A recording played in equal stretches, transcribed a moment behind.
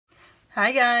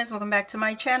Hi guys, welcome back to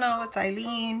my channel. It's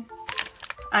Eileen.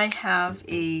 I have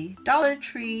a Dollar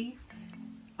Tree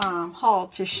haul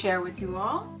to share with you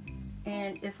all,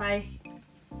 and if I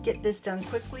get this done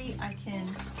quickly I can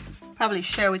probably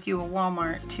share with you a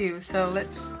Walmart too. So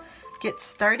let's get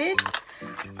started.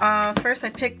 First I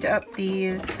picked up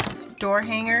these door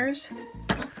hangers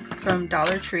from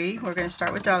Dollar Tree. We're going to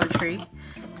start with Dollar Tree.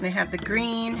 They have the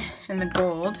green and the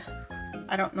gold.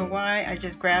 I don't know why, I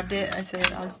just grabbed it. I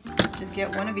said I'll just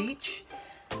get one of each.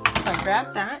 So I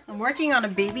grabbed that. I'm working on a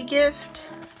baby gift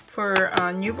for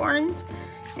newborns,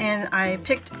 and I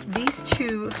picked these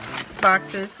two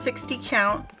boxes, 60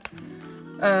 count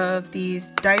of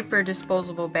these diaper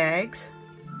disposable bags.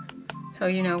 So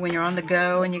you know, when you're on the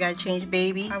go and you gotta change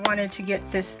baby. I wanted to get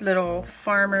this little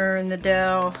Farmer in the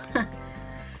Dell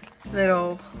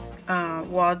little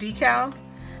wall decal,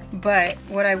 but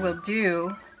what I will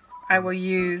do, I will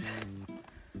use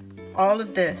all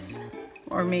of this,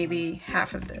 or maybe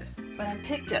half of this. But I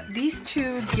picked up these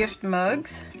two gift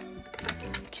mugs,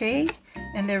 okay,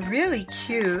 and they're really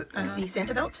cute. The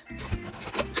Santa belt.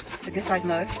 It's a good size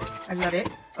mug. I love it.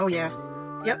 Oh yeah,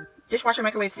 yep. Dishwasher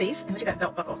microwave safe. And look at that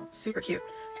belt buckle. Super cute.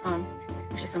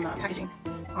 There's just some packaging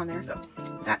on there, so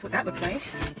that's what that looks like.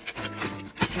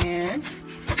 And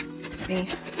let me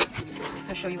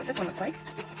show you what this one looks like.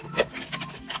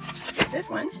 This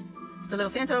one, the little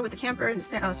Santa with the camper and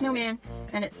the snowman,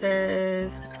 and it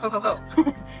says ho ho ho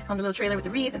on the little trailer with the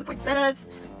wreath and the poinsettias.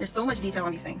 There's so much detail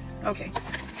on these things. Okay,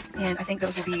 and I think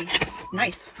those will be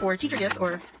nice for teacher gifts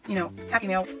or, you know, Happy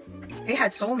Mail. They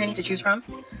had so many to choose from,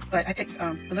 but I picked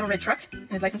the little red truck, and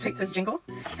his license plate says Jingle.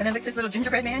 And then look at this little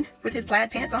gingerbread man with his plaid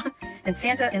pants on, and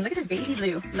Santa, and look at this baby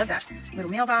blue. Love that.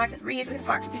 Little mailbox and wreath. Look at the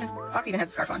fox. The fox even has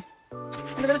a scarf on.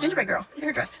 And the little gingerbread girl. Look at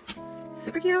her dress.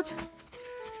 Super cute.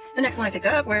 The next one I picked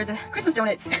up were the Christmas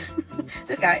donuts.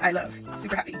 This guy I love. He's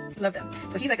super happy. Love them.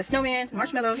 So he's like a snowman,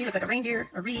 marshmallow. He looks like a reindeer,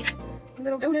 a wreath, a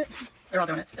little donut. They're all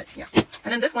donuts, but yeah.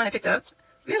 And then this one I picked up.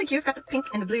 Really cute. It's got the pink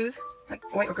and the blues. Like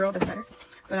boy or girl, doesn't matter.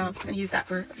 But I'm going to use that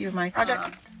for a few of my projects.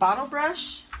 Bottle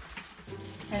brush.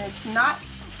 And it's not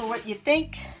for what you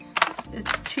think.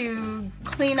 It's to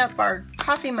clean up our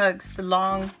coffee mugs.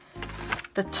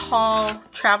 The tall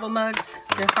travel mugs.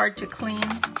 They're hard to clean.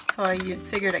 So I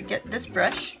figured I'd get this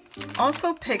brush.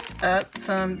 Also picked up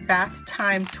some bath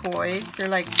time toys. They're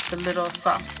like the little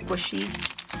soft squishy.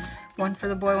 One for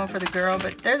the boy, one for the girl,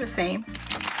 but they're the same,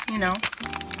 you know.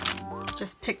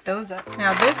 Just pick those up.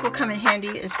 Now this will come in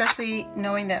handy, especially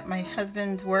knowing that my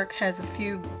husband's work has a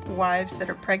few wives that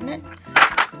are pregnant.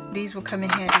 These will come in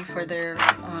handy for their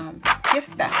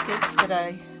gift baskets that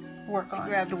I work on. I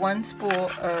grabbed one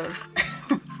spool of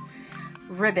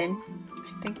ribbon.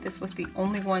 I think this was the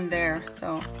only one there,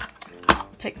 so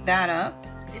pick that up.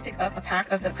 I did pick up a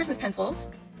pack of the Christmas pencils,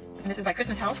 and this is by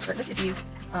Christmas House. But look at these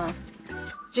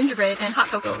gingerbread and hot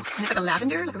cocoa, and it's like a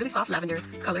lavender, like a really soft lavender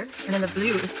color. And then the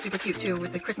blue is super cute too,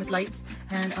 with the Christmas lights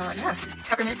and yeah,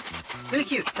 peppermints. Really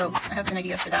cute. So I have an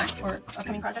idea for that or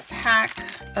upcoming project. Pack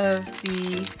of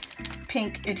the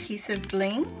pink adhesive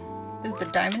bling. This is the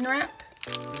diamond wrap.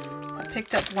 I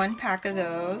picked up one pack of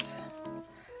those.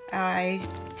 I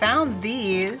found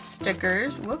these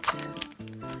stickers. Whoops.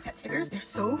 Pet stickers. They're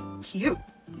so cute.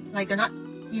 Like, they're not,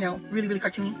 you know, really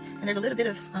cartoony, and there's a little bit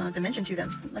of dimension to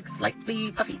them, like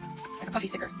slightly puffy, like a puffy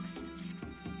sticker.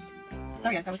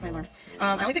 Sorry guys, that was my alarm.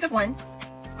 I only picked up one.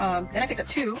 Then I picked up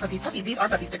two of these puffy. These are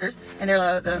puffy stickers, and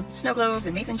they're the snow globes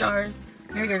and mason jars.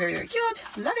 Very cute.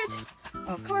 Love it.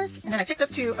 Of course. And then I picked up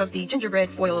two of the gingerbread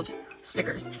foiled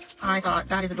stickers. I thought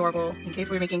that is adorable. In case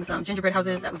we're making some gingerbread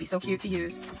houses, that would be so cute to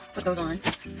use. Put those on.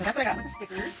 So that's what I got with the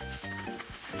stickers.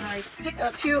 I picked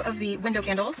up two of the window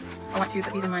candles. I want to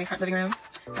put these in my front living room.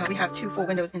 We have two full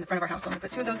windows in the front of our house, so I'm going to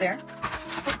put two of those there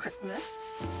for Christmas.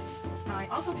 I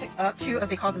also picked up two of,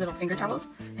 they call the little finger towels,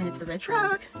 and it's the red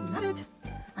truck. Love it.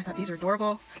 I thought these were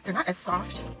adorable. They're not as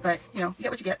soft, but you know, you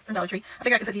get what you get from Dollar Tree. I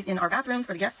figured I could put these in our bathrooms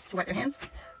for the guests to wipe their hands.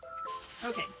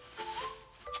 Okay.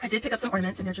 I did pick up some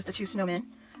ornaments, and they're just the two snowmen.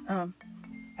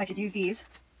 I could use these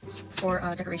for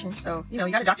decoration, so you know,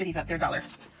 you got to doctor these up. They're $1,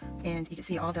 and you can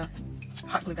see all the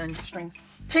hot glue gun strings.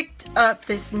 Picked up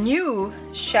this new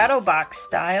shadow box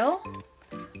style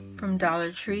from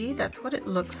Dollar Tree. That's what it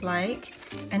looks like,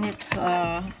 and it's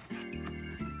let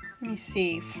me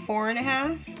see,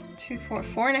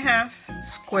 4.5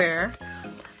 square,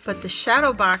 but the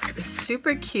shadow box is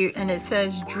super cute, and it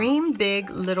says dream big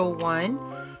little one,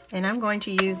 and I'm going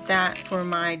to use that for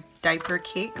my diaper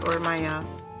cake or my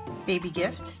baby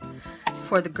gift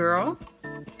for the girl.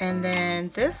 And then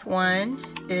this one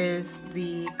is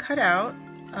the cutout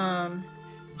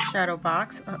shadow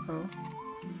box. Gonna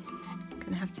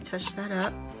have to touch that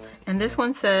up. And this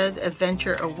one says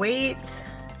adventure awaits,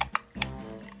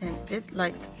 and it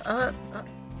lights up.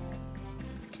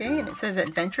 Okay, and it says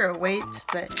adventure awaits,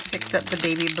 but picked up the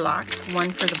baby blocks,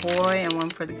 one for the boy and one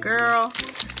for the girl.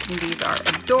 And these are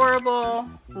adorable.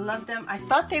 Love them. I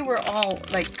thought they were all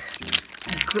like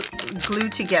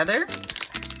glued together,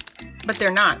 but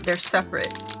they're not. They're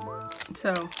separate. So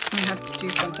I'm gonna have to do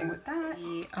something with that.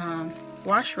 The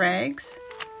wash rags,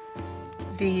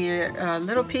 the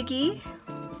little piggy,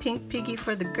 pink piggy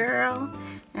for the girl,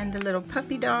 and the little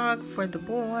puppy dog for the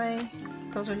boy.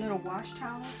 Those are little wash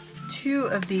towels. 2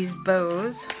 of these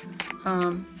bows.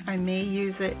 I may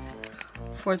use it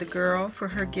for the girl for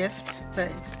her gift,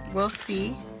 but we'll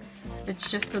see. It's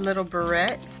just a little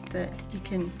barrette that you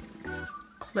can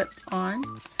clip on,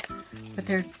 but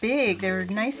they're big. They're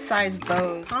nice size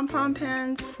bows. Pom-pom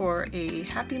pens for a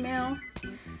Happy Mail.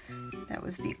 That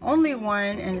was the only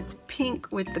one, and it's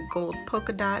pink with the gold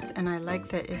polka dots, and I like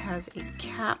that it has a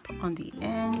cap on the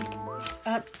end.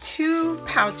 2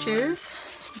 pouches.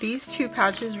 These 2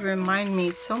 pouches remind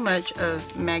me so much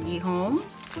of Maggie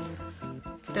Holmes.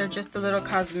 They're just the little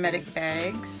cosmetic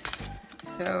bags.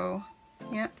 So,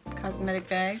 yeah, cosmetic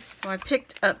bags. So I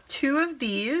picked up 2 of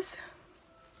these.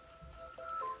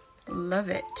 Love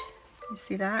it. You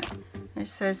see that? It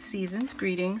says Season's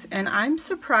Greetings, and I'm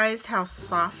surprised how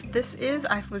soft this is.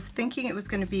 I was thinking it was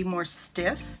going to be more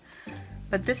stiff,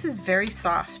 but this is very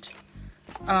soft.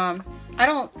 I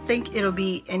don't think it'll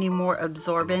be any more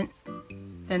absorbent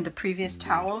than the previous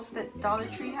towels that Dollar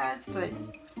Tree has, but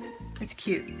it's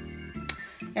cute.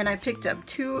 And I picked up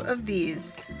 2 of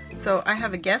these. So I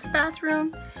have a guest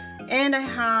bathroom, and I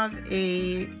have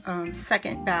a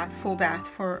second bath, full bath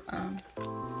for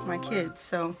my kids.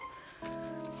 So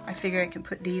I figure I can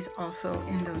put these also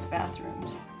in those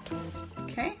bathrooms.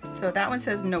 Okay, so that one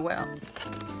says Noel.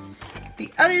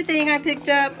 The other thing I picked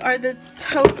up are the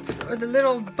totes, or the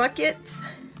little buckets.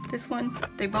 This one,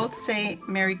 they both say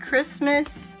Merry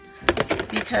Christmas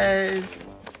because,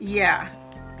 yeah,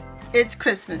 it's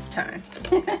Christmas time.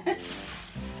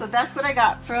 So that's what I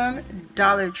got from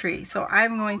Dollar Tree. So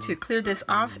I'm going to clear this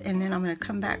off, and then I'm going to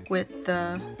come back with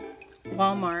the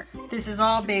Walmart. This is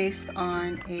all based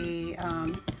on a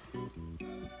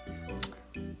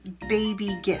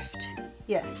baby gift.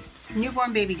 Yes,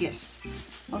 newborn baby gifts.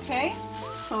 Okay,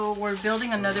 so we're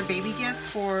building another baby gift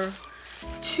for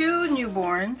 2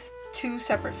 newborns, 2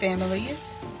 separate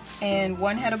families, and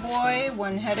one had a boy,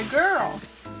 one had a girl.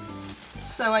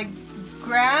 So I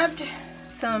grabbed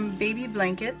some baby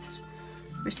blankets,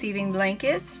 receiving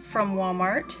blankets from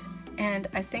Walmart, and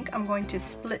I think I'm going to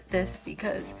split this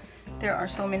because there are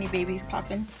so many babies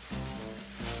popping.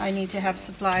 I need to have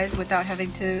supplies without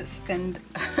having to spend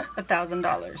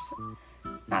 $1,000.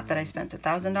 Not that I spent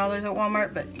 $1,000 at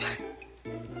Walmart, but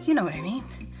you know what I mean.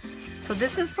 So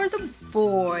this is for the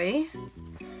boy,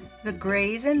 the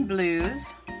grays and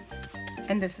blues,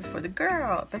 and this is for the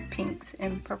girl, the pinks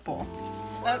and purple.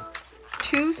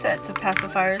 2 sets of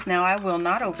pacifiers. Now I will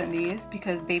not open these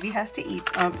because baby has to eat,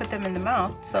 put them in the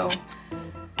mouth. So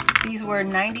these were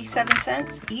 97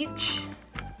 cents each,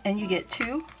 and you get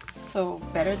 2, so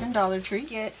better than Dollar Tree.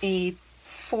 Get a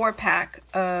 4-pack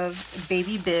of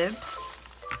baby bibs.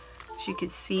 As you can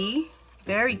see,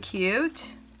 very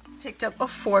cute. Picked up a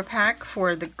 4-pack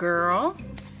for the girl,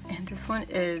 and this one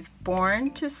is Born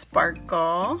to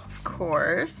Sparkle, of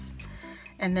course,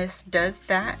 and this does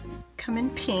that come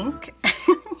in pink.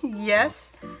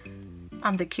 Yes,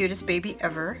 I'm the cutest baby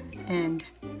ever, and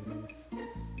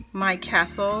my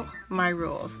castle, my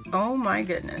rules. Oh my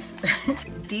goodness.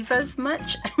 Divas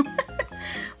much?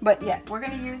 But yeah, we're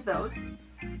gonna use those.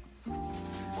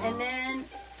 And then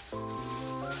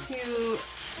to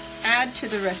add to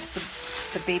the rest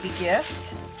of the baby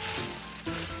gifts,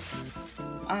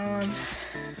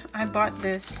 I bought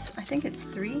this, I think it's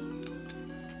 3.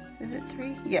 Is it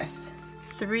 3? Yes.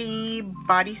 3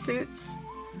 bodysuits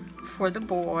for the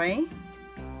boy.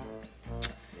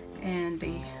 And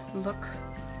they look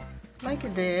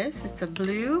like this. It's a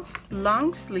blue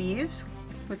long sleeves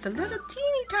with a little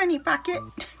teeny tiny pocket.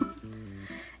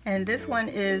 And this one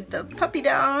is the puppy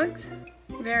dogs.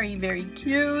 Very, very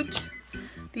cute.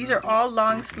 These are all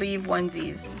long sleeve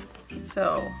onesies,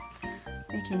 so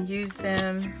they can use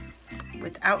them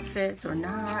with outfits or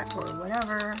not or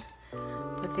whatever,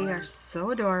 but they are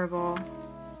so adorable.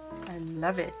 I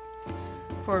love it.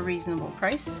 For a reasonable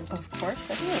price, of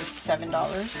course. I think it was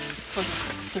 $7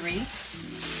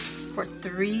 for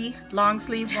 3 long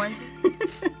sleeve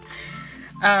onesies.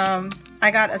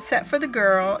 I got a set for the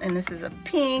girl, and this is a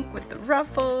pink with the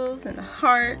ruffles and the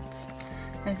hearts.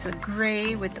 And it's a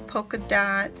gray with the polka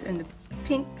dots and the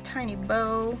pink tiny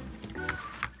bow.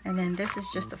 And then this is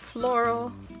just a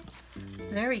floral.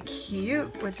 Very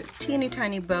cute with a teeny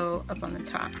tiny bow up on the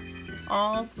top.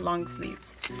 All long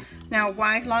sleeves. Now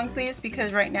why long sleeves?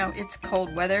 Because right now it's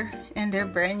cold weather and they're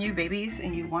brand new babies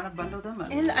and you want to bundle them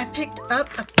up. And I picked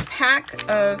up a pack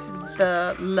of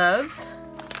the Luvs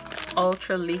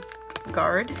Ultra Leak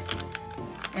Guard,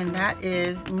 and that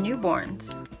is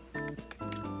newborns.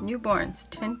 Newborns,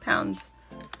 10 pounds,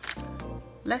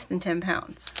 less than 10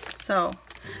 pounds. So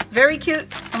very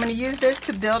cute. I'm going to use this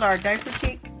to build our diaper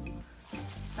cake.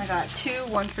 I got two,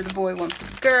 one for the boy, one for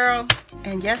the girl.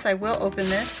 And yes, I will open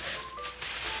this.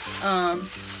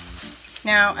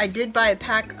 Now, I did buy a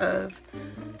pack of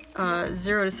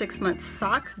 0 to 6 month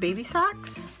socks, baby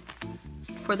socks,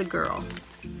 for the girl.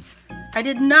 I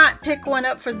did not pick one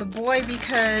up for the boy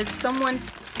because someone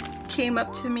came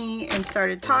up to me and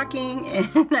started talking,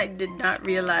 and I did not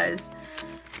realize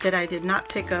that I did not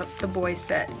pick up the boy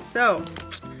set. So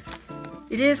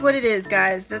it is what it is,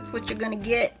 guys. That's what you're gonna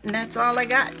get, and that's all I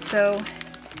got. So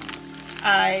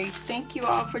I thank you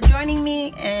all for joining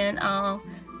me, and I'll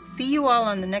see you all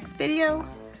on the next video.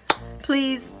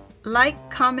 Please like,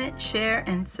 comment, share,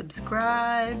 and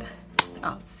subscribe.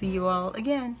 I'll see you all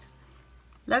again.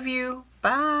 Love you.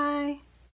 Bye.